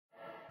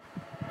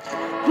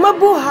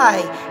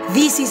Mabuhay!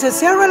 This is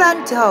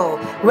Rolando.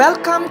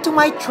 Welcome to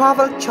my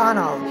travel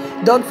channel.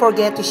 Don't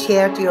forget to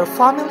share to your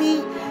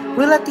family,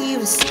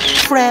 relatives,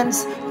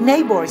 friends,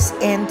 neighbors,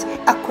 and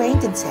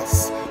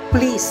acquaintances.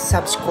 Please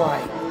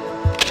subscribe.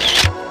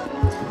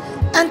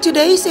 And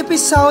today's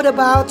episode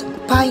about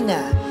Pai-Na,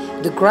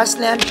 the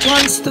grassland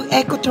turns to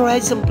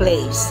ecotourism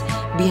place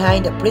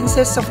behind the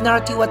Princess of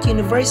Narathiwat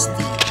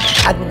University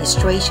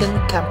Administration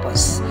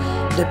Campus.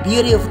 The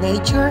beauty of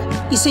nature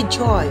is a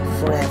joy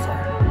forever.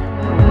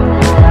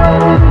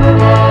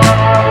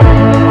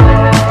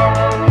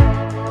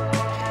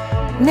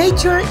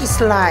 Nature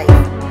is life,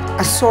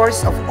 a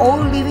source of all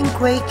living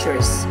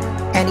creatures,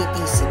 and it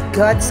is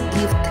God's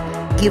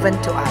gift given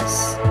to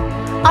us.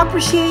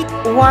 Appreciate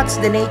what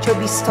the nature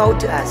bestowed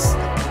to us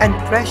and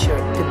treasure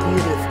the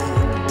beauty of it.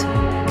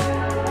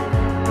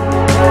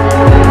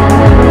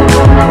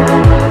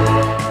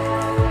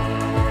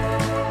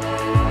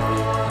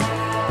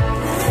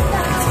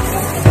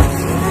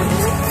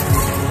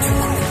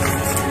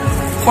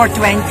 For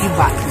 20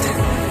 baht.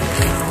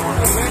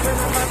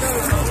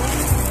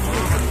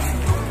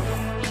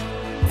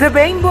 The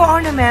rainbow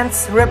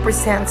ornaments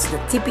represents the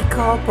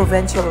typical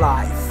provincial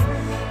life,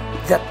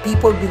 that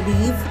people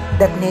believe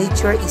that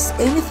nature is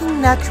anything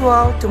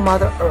natural to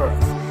Mother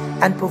Earth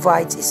and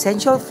provides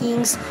essential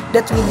things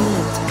that we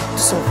need to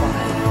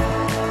survive.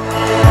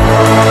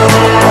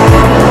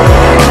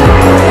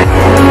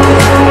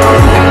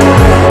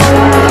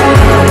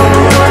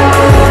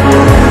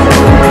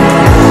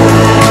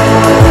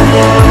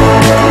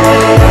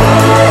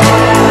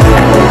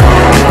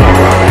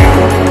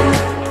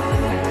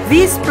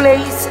 This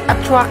place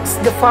attracts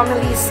the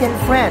families and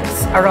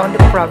friends around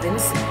the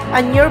province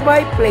and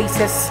nearby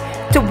places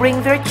to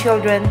bring their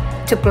children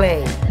to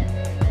play,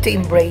 to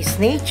embrace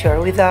nature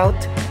without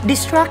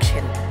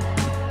distraction.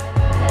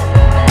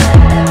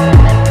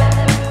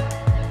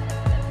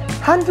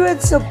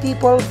 Hundreds of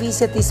people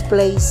visit this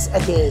place a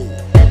day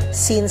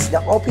since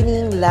the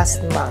opening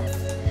last month.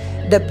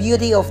 The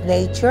beauty of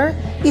nature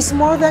is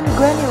more than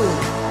greenery.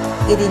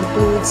 It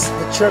includes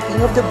the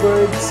chirping of the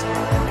birds,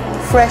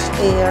 fresh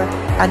air,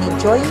 and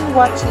enjoying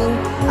watching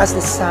as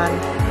the sun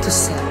to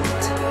set.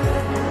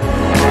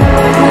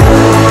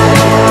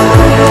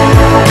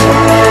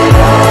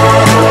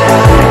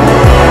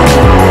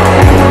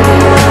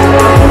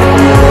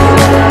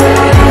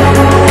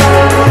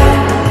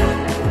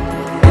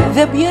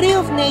 The beauty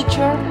of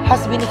nature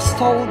has been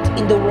extolled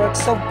in the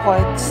works of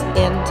poets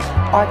and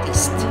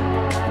artists.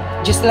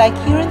 Just like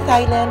here in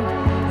Thailand,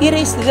 it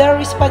is their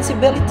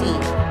responsibility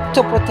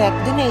to protect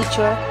the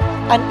nature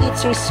and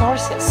its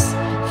resources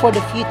for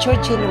the future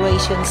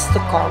generations to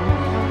come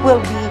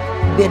will be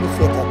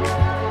benefited.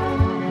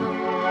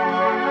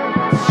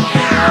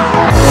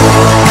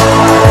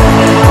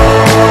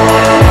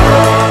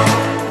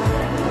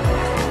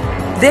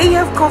 They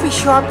have coffee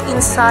shop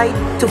inside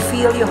to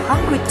fill your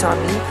hungry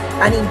tummy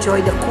and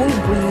enjoy the cool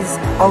breeze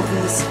of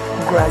this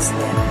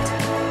grassland.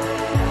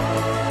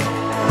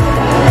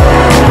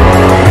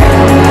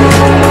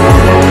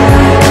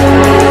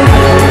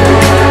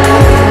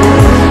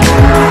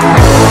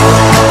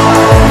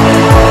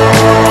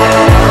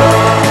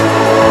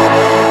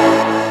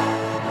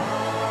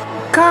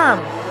 Come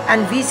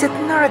and visit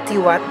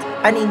Narathiwat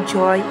and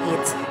enjoy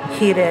its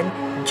hidden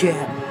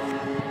gems.